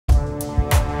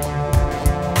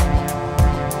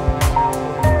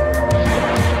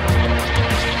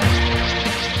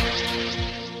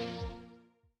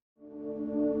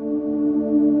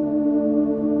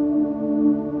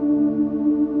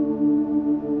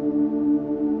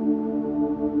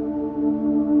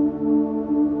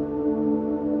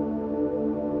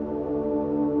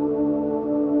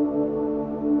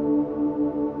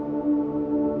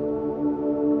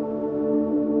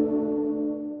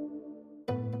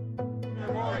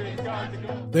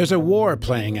There's a war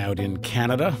playing out in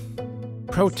Canada.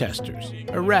 Protesters,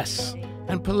 arrests,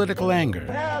 and political anger.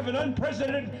 Have an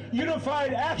unprecedented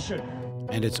unified action.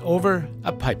 And it's over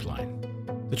a pipeline.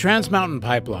 The Trans Mountain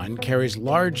Pipeline carries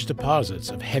large deposits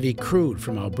of heavy crude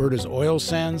from Alberta's oil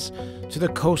sands to the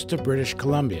coast of British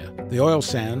Columbia. The oil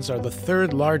sands are the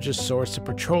third largest source of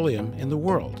petroleum in the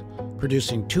world,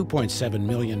 producing 2.7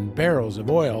 million barrels of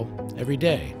oil every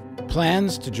day.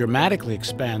 Plans to dramatically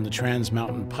expand the Trans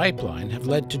Mountain Pipeline have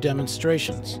led to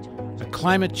demonstrations. A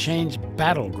climate change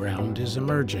battleground is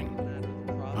emerging.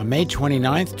 On May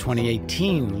 29,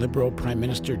 2018, Liberal Prime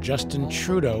Minister Justin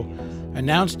Trudeau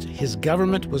announced his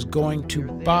government was going to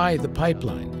buy the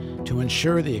pipeline to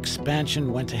ensure the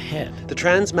expansion went ahead. The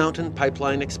Trans Mountain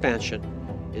Pipeline expansion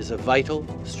is a vital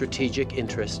strategic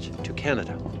interest to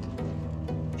Canada.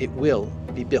 It will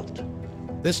be built.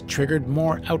 This triggered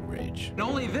more outrage. And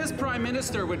only this Prime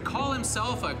Minister would call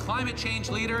himself a climate change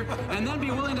leader and then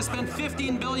be willing to spend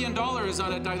 $15 billion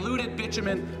on a diluted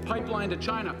bitumen pipeline to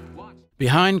China. Watch.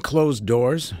 Behind closed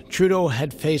doors, Trudeau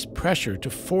had faced pressure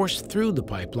to force through the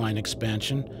pipeline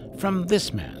expansion from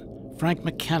this man, Frank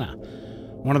McKenna,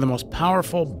 one of the most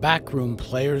powerful backroom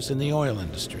players in the oil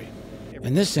industry.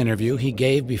 In this interview he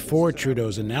gave before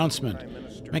Trudeau's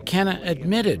announcement, McKenna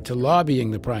admitted to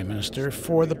lobbying the Prime Minister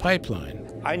for the pipeline.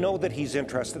 I know that he's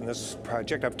interested in this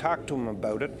project. I've talked to him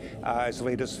about it as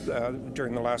late as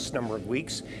during the last number of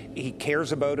weeks. He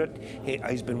cares about it.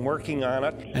 He's been working on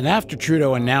it. And after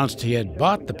Trudeau announced he had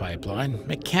bought the pipeline,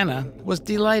 McKenna was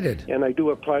delighted. And I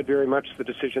do applaud very much the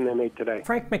decision they made today.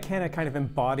 Frank McKenna kind of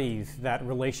embodies that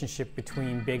relationship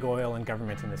between big oil and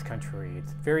government in this country.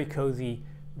 It's very cozy,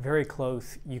 very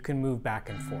close. You can move back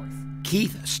and forth.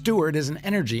 Keith Stewart is an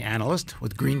energy analyst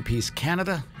with Greenpeace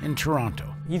Canada in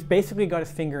Toronto. He's basically got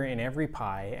his finger in every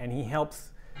pie, and he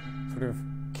helps sort of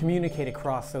communicate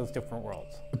across those different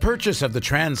worlds. The purchase of the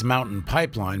Trans Mountain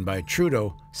Pipeline by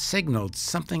Trudeau signaled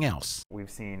something else. We've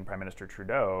seen Prime Minister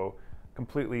Trudeau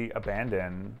completely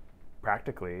abandon,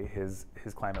 practically, his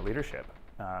climate leadership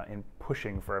in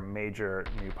pushing for a major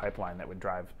new pipeline that would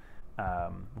drive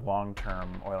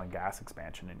long-term oil and gas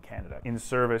expansion in Canada in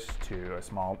service to a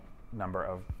small number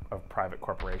of private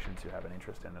corporations who have an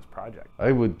interest in this project.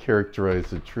 I would characterize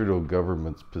the Trudeau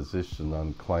government's position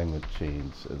on climate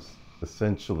change as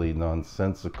essentially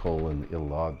nonsensical and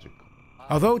illogical.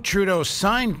 Although Trudeau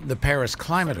signed the Paris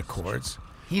Climate Accords,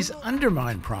 he's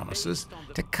undermined promises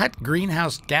to cut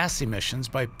greenhouse gas emissions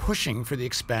by pushing for the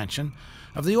expansion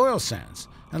of the oil sands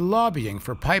and lobbying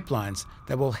for pipelines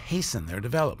that will hasten their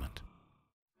development.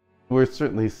 We're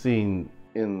certainly seeing,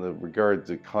 in the regard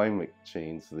to climate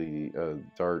change, the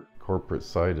dark corporate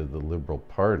side of the Liberal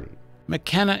Party.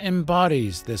 McKenna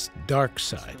embodies this dark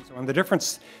side. And the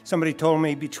difference, somebody told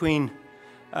me, between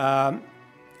a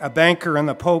banker and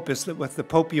the Pope is that with the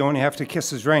Pope you only have to kiss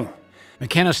his ring.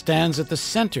 McKenna stands at the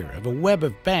center of a web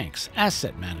of banks,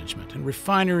 asset management, and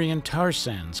refinery and tar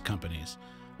sands companies,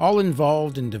 all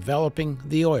involved in developing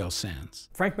the oil sands.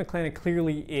 Frank McKenna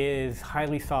clearly is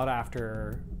highly sought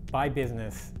after by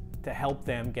business to help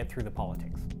them get through the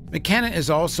politics. McKenna is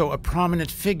also a prominent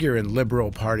figure in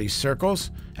Liberal Party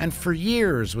circles, and for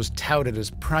years was touted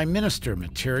as Prime Minister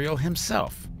material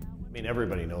himself. I mean,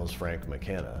 everybody knows Frank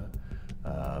McKenna.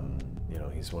 You know,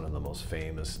 he's one of the most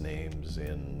famous names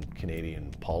in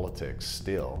Canadian politics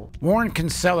still. Warren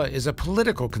Kinsella is a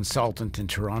political consultant in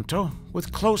Toronto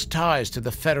with close ties to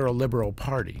the federal Liberal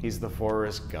Party. He's the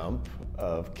Forrest Gump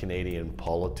of Canadian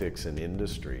politics and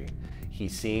industry. He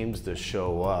seems to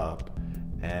show up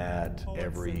at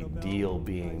every deal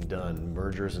being done,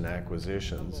 mergers and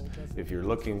acquisitions. If you're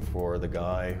looking for the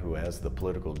guy who has the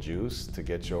political juice to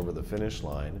get you over the finish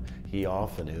line, he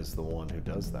often is the one who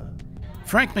does that.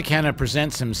 Frank McKenna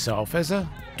presents himself as a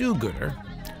do-gooder.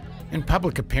 In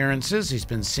public appearances, he's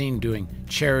been seen doing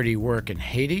charity work in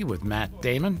Haiti with Matt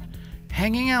Damon,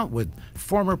 hanging out with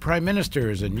former prime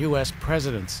ministers and U.S.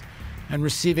 presidents, and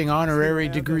receiving honorary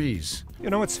degrees.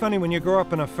 You know, it's funny, when you grow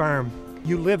up on a farm,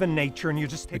 you live in nature and you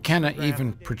just take McKenna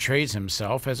even portrays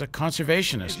himself as a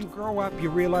conservationist. As you grow up, you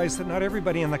realize that not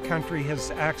everybody in the country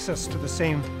has access to the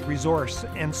same resource,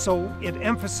 and so it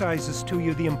emphasizes to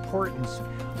you the importance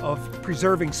of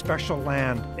preserving special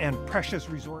land and precious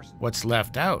resources. What's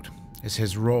left out is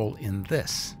his role in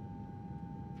this.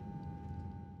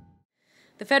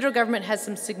 The federal government has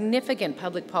some significant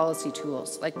public policy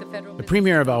tools, like the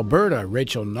Premier of Alberta,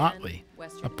 Rachel Notley,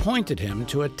 appointed him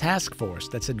to a task force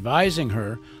that's advising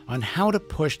her on how to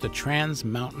push the Trans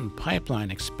Mountain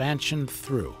Pipeline expansion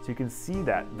through. So you can see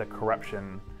that the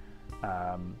corruption,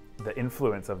 the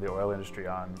influence of the oil industry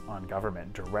on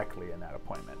government directly in that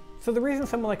appointment. So the reason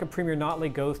someone like a Premier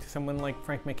Notley goes to someone like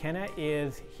Frank McKenna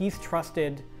is he's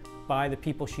trusted by the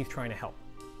people she's trying to help.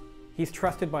 He's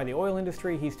trusted by the oil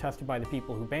industry, he's trusted by the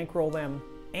people who bankroll them,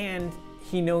 and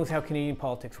he knows how Canadian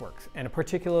politics works, and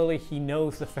particularly he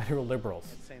knows the federal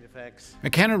Liberals.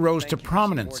 McKenna rose to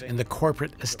prominence in the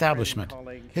corporate establishment.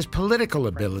 His political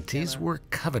abilities were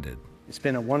coveted. It's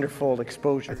been a wonderful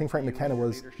exposure. I think Frank McKenna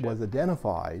was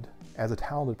identified as a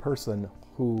talented person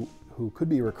who could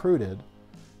be recruited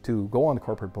to go on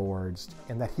corporate boards,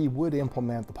 and that he would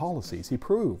implement the policies. He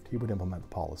proved he would implement the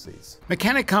policies.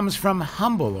 McKenna comes from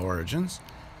humble origins.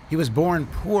 He was born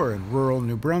poor in rural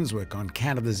New Brunswick on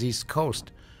Canada's east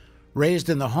coast, raised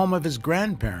in the home of his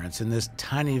grandparents in this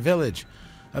tiny village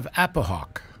of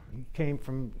Appahock. He came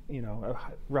from, you know,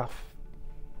 a rough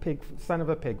son of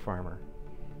a pig farmer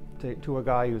to a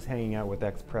guy who's hanging out with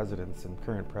ex-presidents and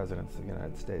current presidents of the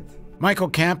United States. Michael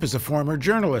Camp is a former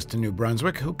journalist in New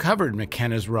Brunswick who covered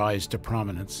McKenna's rise to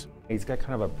prominence. He's got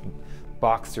kind of a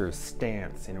boxer's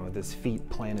stance, you know, with his feet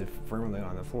planted firmly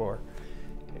on the floor.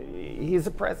 He's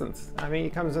a presence. I mean, he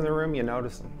comes in the room, you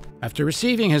notice him. After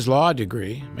receiving his law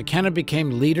degree, McKenna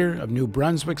became leader of New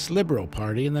Brunswick's Liberal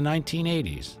Party in the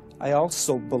 1980s. I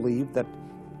also believe that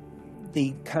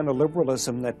the kind of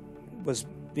liberalism that was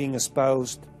being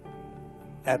espoused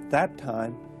at that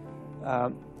time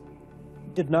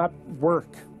did not work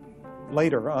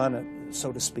later on,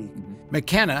 so to speak.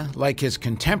 McKenna, like his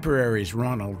contemporaries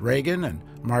Ronald Reagan and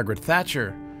Margaret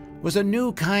Thatcher, was a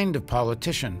new kind of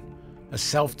politician, a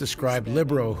self-described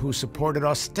liberal who supported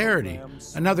austerity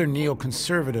and other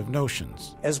neoconservative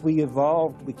notions. As we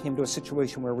evolved, we came to a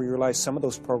situation where we realized some of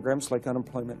those programs, like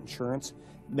unemployment insurance,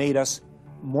 made us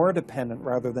more dependent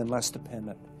rather than less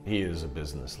dependent. He is a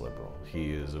business liberal.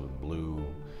 He is a blue,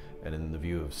 and in the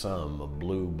view of some, a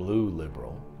blue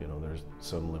liberal. You know, there's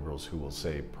some liberals who will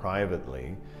say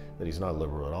privately that he's not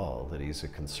liberal at all, that he's a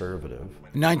conservative.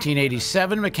 In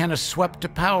 1987, McKenna swept to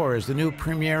power as the new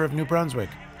Premier of New Brunswick,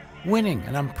 winning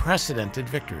an unprecedented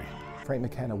victory. Frank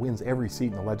McKenna wins every seat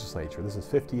in the legislature. This is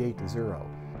 58-0.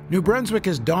 New Brunswick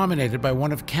is dominated by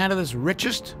one of Canada's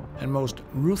richest and most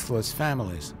ruthless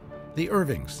families, the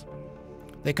Irvings.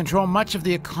 They control much of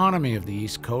the economy of the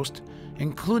East Coast,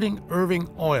 including Irving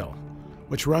Oil,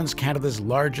 which runs Canada's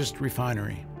largest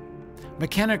refinery.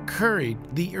 McKenna curried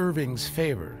the Irvings'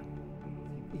 favor.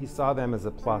 He saw them as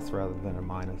a plus rather than a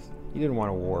minus. He didn't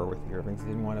want a war with the Irvings. He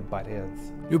didn't want to butt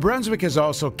heads. New Brunswick is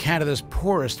also Canada's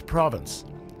poorest province.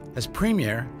 As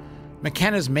Premier,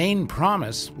 McKenna's main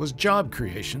promise was job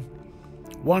creation.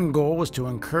 One goal was to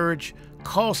encourage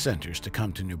call centers to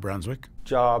come to New Brunswick.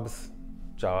 Jobs,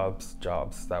 jobs,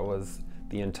 jobs. That was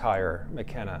the entire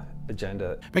McKenna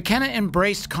agenda. McKenna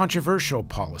embraced controversial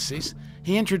policies.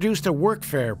 He introduced a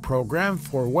workfare program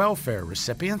for welfare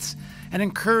recipients and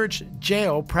encouraged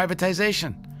jail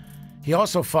privatization. He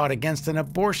also fought against an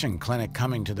abortion clinic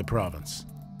coming to the province.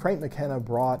 Frank McKenna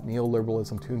brought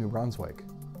neoliberalism to New Brunswick,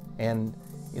 and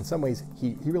in some ways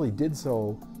he really did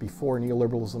so before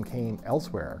neoliberalism came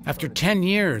elsewhere. After 10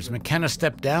 years, McKenna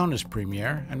stepped down as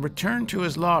Premier and returned to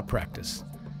his law practice.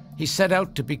 He set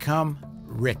out to become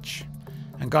rich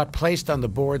and got placed on the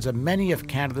boards of many of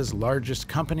Canada's largest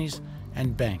companies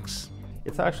and banks.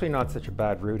 It's actually not such a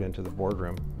bad route into the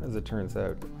boardroom, as it turns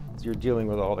out. You're dealing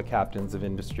with all the captains of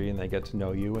industry, and they get to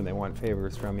know you and they want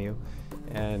favors from you,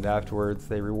 and afterwards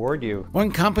they reward you.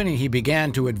 One company he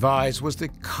began to advise was the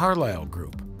Carlyle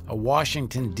Group, a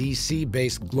Washington, D.C.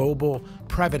 based global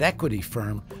private equity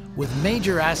firm with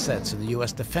major assets in the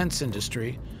U.S. defense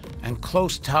industry and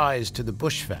close ties to the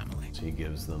Bush family. So he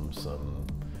gives them some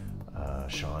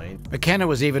shine. McKenna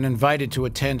was even invited to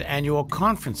attend annual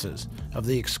conferences of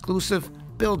the exclusive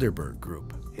Bilderberg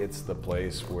Group. It's the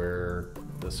place where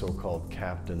the so-called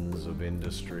captains of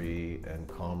industry and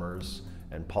commerce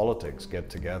and politics get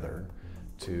together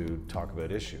to talk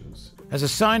about issues. As a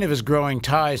sign of his growing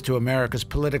ties to America's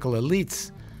political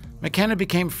elites, McKenna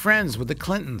became friends with the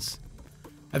Clintons.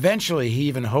 Eventually, he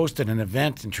even hosted an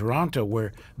event in Toronto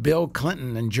where Bill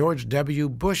Clinton and George W.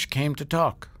 Bush came to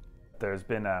talk. There's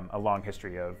been a long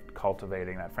history of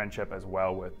cultivating that friendship as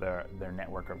well with their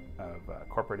network of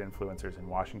corporate influencers in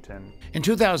Washington. In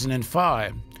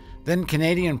 2005, then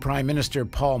Canadian Prime Minister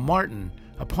Paul Martin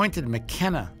appointed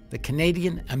McKenna the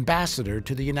Canadian ambassador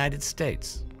to the United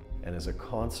States. And as a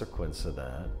consequence of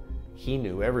that, he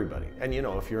knew everybody. And you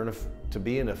know, if you're to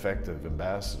be an effective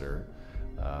ambassador,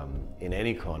 in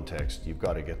any context, you've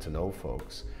got to get to know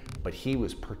folks. But he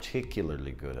was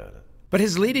particularly good at it. But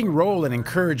his leading role in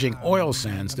encouraging oil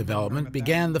sands development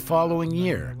began the following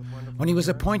year, when he was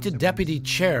appointed deputy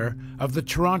chair of the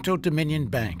Toronto Dominion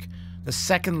Bank, the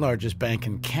second largest bank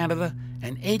in Canada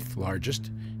and 8th largest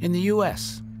in the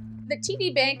U.S. The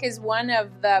TD Bank is one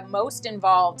of the most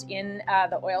involved in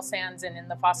the oil sands and in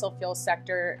the fossil fuel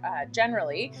sector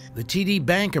generally. The TD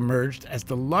Bank emerged as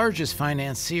the largest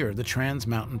financier of the Trans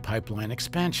Mountain Pipeline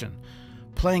expansion,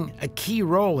 playing a key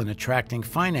role in attracting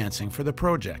financing for the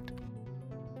project.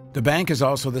 The bank is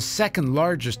also the second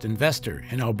largest investor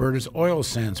in Alberta's oil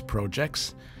sands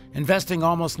projects, investing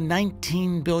almost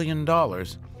 $19 billion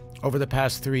over the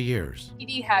past 3 years.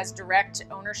 TD has direct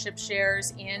ownership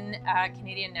shares in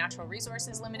Canadian Natural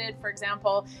Resources Limited, for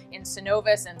example, in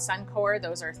Cenovus and Suncor.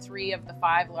 Those are 3 of the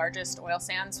 5 largest oil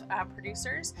sands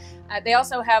producers. They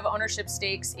also have ownership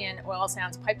stakes in oil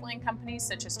sands pipeline companies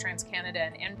such as TransCanada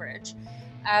and Enbridge.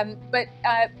 But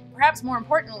perhaps more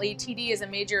importantly, TD is a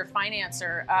major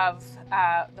financer of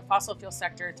the fossil fuel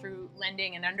sector through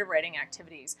lending and underwriting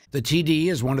activities. The TD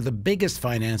is one of the biggest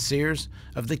financiers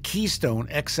of the Keystone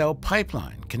XL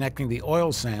pipeline connecting the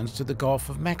oil sands to the Gulf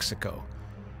of Mexico.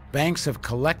 Banks have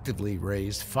collectively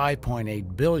raised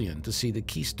 $5.8 billion to see the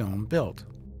Keystone built.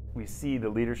 We see the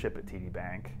leadership at TD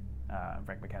Bank,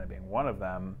 Frank McKenna being one of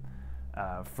them,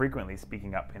 frequently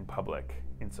speaking up in public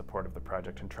in support of the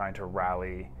project and trying to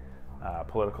rally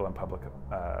political and public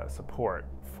support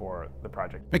for the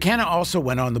project. McKenna also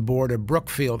went on the board of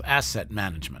Brookfield Asset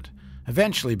Management,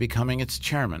 eventually becoming its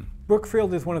chairman.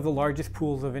 Brookfield is one of the largest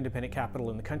pools of independent capital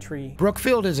in the country.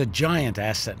 Brookfield is a giant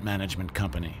asset management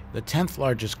company, the 10th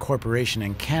largest corporation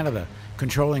in Canada,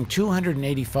 controlling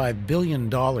 $285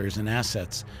 billion in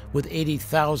assets with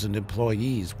 80,000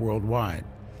 employees worldwide.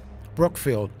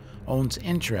 Brookfield owns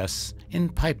interests in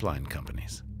pipeline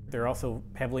companies. They're also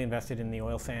heavily invested in the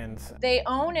oil sands. They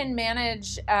own and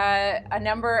manage a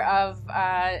number of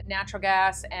natural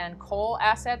gas and coal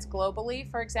assets globally,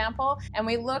 for example. And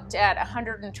we looked at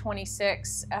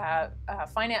 126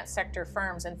 finance sector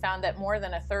firms and found that more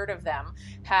than a third of them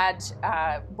had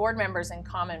board members in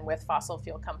common with fossil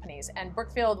fuel companies. And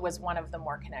Brookfield was one of the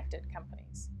more connected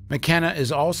companies. McKenna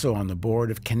is also on the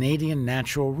board of Canadian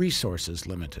Natural Resources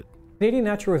Limited. Canadian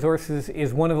Natural Resources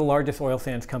is one of the largest oil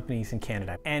sands companies in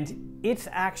Canada, and it's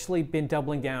actually been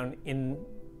doubling down in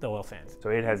the oil sands. So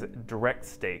it has a direct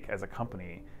stake as a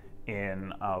company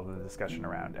in the discussion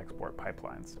around export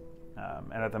pipelines.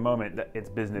 And at the moment, its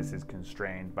business is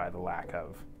constrained by the lack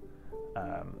of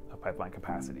pipeline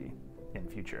capacity in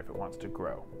future if it wants to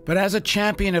grow. But as a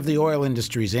champion of the oil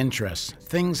industry's interests,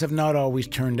 things have not always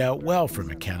turned out well for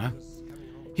McKenna.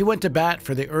 He went to bat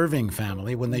for the Irving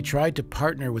family when they tried to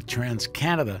partner with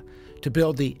TransCanada to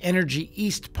build the Energy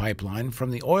East pipeline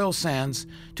from the oil sands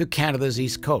to Canada's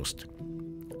east coast.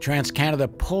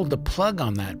 TransCanada pulled the plug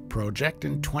on that project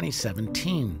in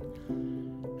 2017.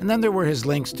 And then there were his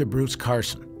links to Bruce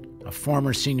Carson, a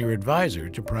former senior advisor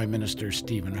to Prime Minister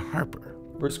Stephen Harper.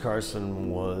 Bruce Carson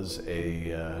was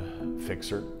a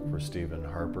fixer for Stephen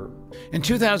Harper. In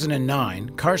 2009,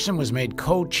 Carson was made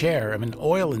co-chair of an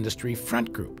oil industry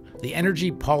front group, the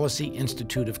Energy Policy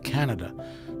Institute of Canada,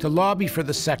 to lobby for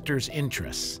the sector's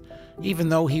interests, even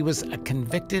though he was a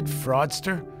convicted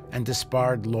fraudster and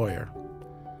disbarred lawyer.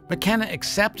 McKenna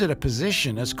accepted a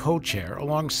position as co-chair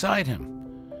alongside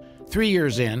him. 3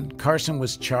 years in, Carson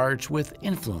was charged with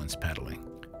influence peddling.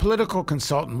 Political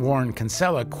consultant Warren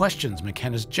Kinsella questions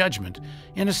McKenna's judgment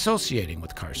in associating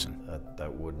with Carson.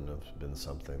 That wouldn't have been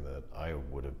something that I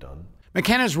would have done.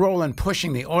 McKenna's role in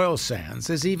pushing the oil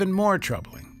sands is even more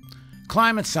troubling.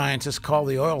 Climate scientists call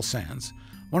the oil sands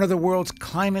one of the world's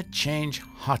climate change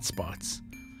hotspots.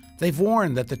 They've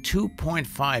warned that the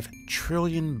 2.5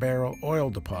 trillion barrel oil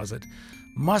deposit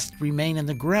must remain in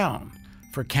the ground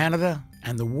for Canada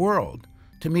and the world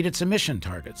to meet its emission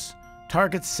targets.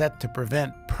 Targets set to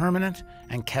prevent permanent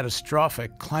and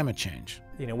catastrophic climate change.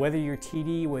 You know, whether you're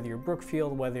TD, whether you're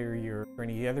Brookfield, whether you're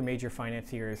any of the other major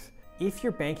financiers, if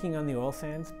you're banking on the oil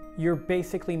sands, you're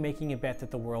basically making a bet that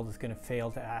the world is going to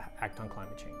fail to act on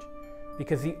climate change.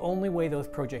 Because the only way those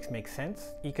projects make sense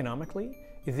economically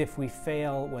is if we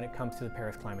fail when it comes to the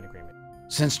Paris Climate Agreement.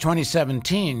 Since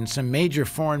 2017, some major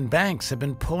foreign banks have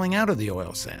been pulling out of the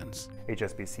oil sands.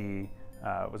 HSBC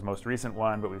was the most recent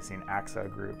one, but we've seen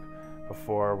AXA Group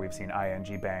before. We've seen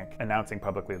ING Bank announcing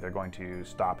publicly they're going to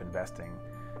stop investing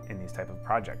in these type of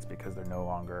projects because they're no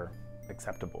longer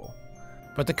acceptable.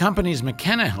 But the companies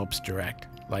McKenna helps direct,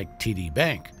 like TD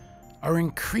Bank, are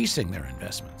increasing their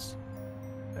investments.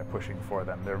 They're pushing for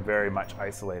them. They're very much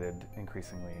isolated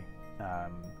increasingly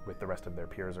with the rest of their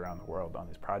peers around the world on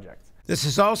these projects. This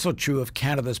is also true of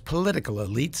Canada's political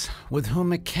elites, with whom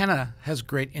McKenna has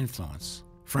great influence.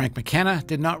 Frank McKenna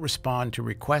did not respond to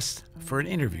requests for an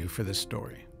interview for this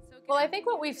story. Well, I think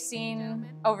what we've seen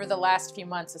over the last few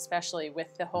months, especially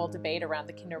with the whole debate around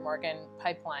the Kinder Morgan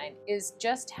pipeline, is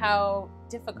just how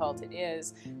difficult it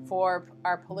is for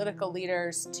our political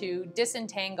leaders to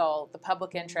disentangle the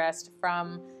public interest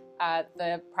from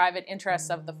the private interests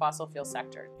of the fossil fuel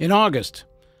sector. In August,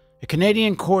 a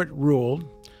Canadian court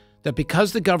ruled that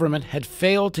because the government had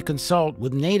failed to consult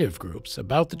with Native groups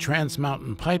about the Trans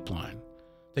Mountain pipeline,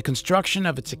 the construction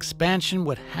of its expansion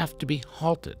would have to be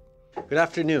halted. Good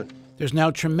afternoon. There's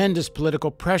now tremendous political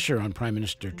pressure on Prime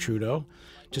Minister Trudeau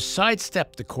to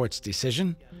sidestep the court's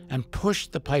decision and push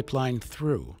the pipeline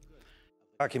through.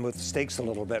 Talking about the stakes a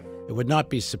little bit. It would not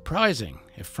be surprising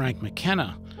if Frank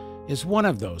McKenna is one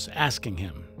of those asking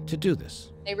him to do this.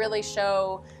 They really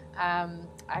show,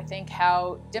 I think,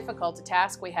 how difficult a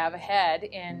task we have ahead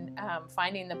in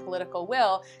finding the political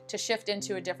will to shift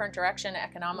into a different direction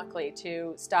economically,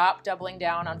 to stop doubling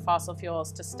down on fossil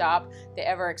fuels, to stop the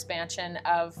ever expansion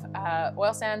of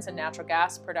oil sands and natural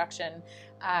gas production,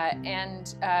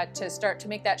 and to start to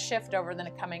make that shift over the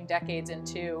coming decades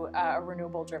into a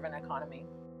renewable-driven economy.